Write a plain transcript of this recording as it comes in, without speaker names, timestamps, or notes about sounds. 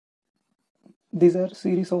These are a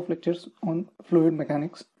series of lectures on fluid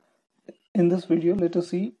mechanics. In this video, let us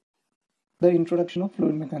see the introduction of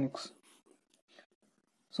fluid mechanics.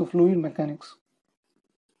 So, fluid mechanics.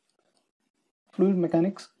 Fluid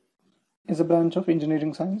mechanics is a branch of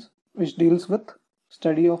engineering science which deals with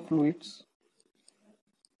study of fluids.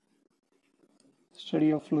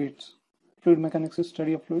 Fluid mechanics is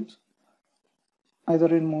study of fluids,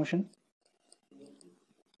 either in motion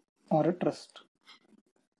or at rest.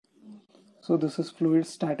 So this is fluid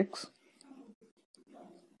statics,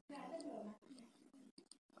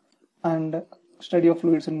 and study of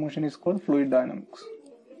fluids in motion is called fluid dynamics.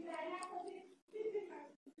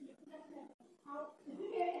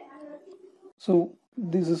 So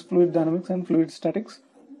this is fluid dynamics and fluid statics.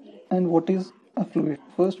 And what is a fluid?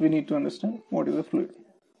 First we need to understand what is a fluid.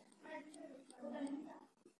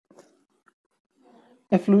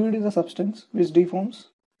 A fluid is a substance which deforms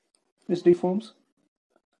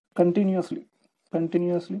continuously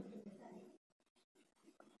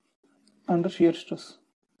under shear stress.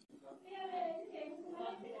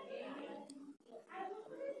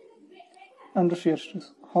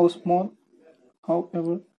 How small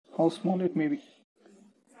it may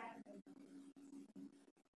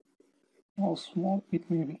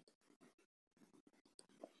be.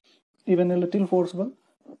 Even a little force will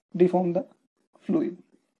deform the fluid.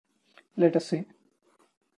 Let us say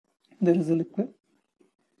there is a liquid.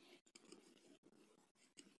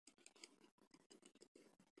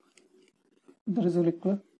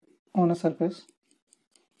 On a surface.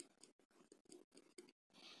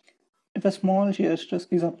 If a small shear stress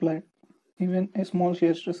is applied,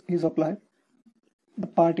 the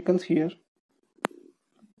particles here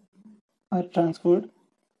are transferred,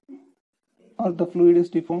 or the fluid is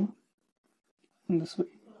deformed in this way.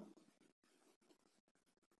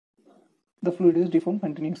 The fluid is deformed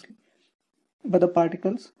continuously, but the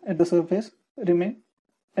particles at the surface remain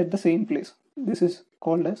at the same place. This is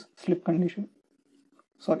called as no slip condition.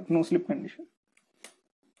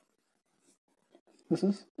 This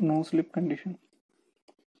is no slip condition.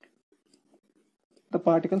 The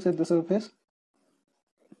particles at the surface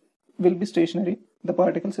will be stationary. The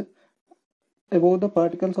particles at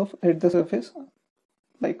the surface,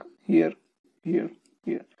 like here,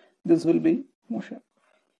 this will be motion.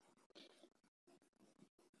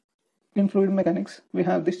 In fluid mechanics, we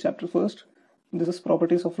have this chapter first. This is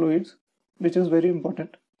properties of fluids, which is very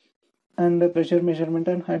important, and pressure measurement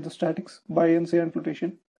and hydrostatics, buoyancy and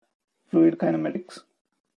flotation, fluid kinematics,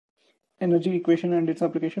 energy equation and its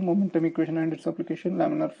application, momentum equation and its application,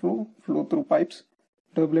 laminar flow through pipes,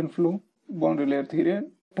 turbulent flow, boundary layer theory,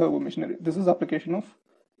 and turbomachinery. This is application of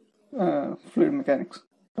fluid mechanics.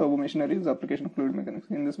 Turbomachinery is application of fluid mechanics.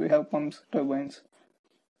 In this we have pumps, turbines,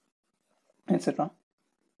 etc.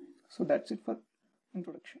 So that's it for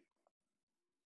introduction.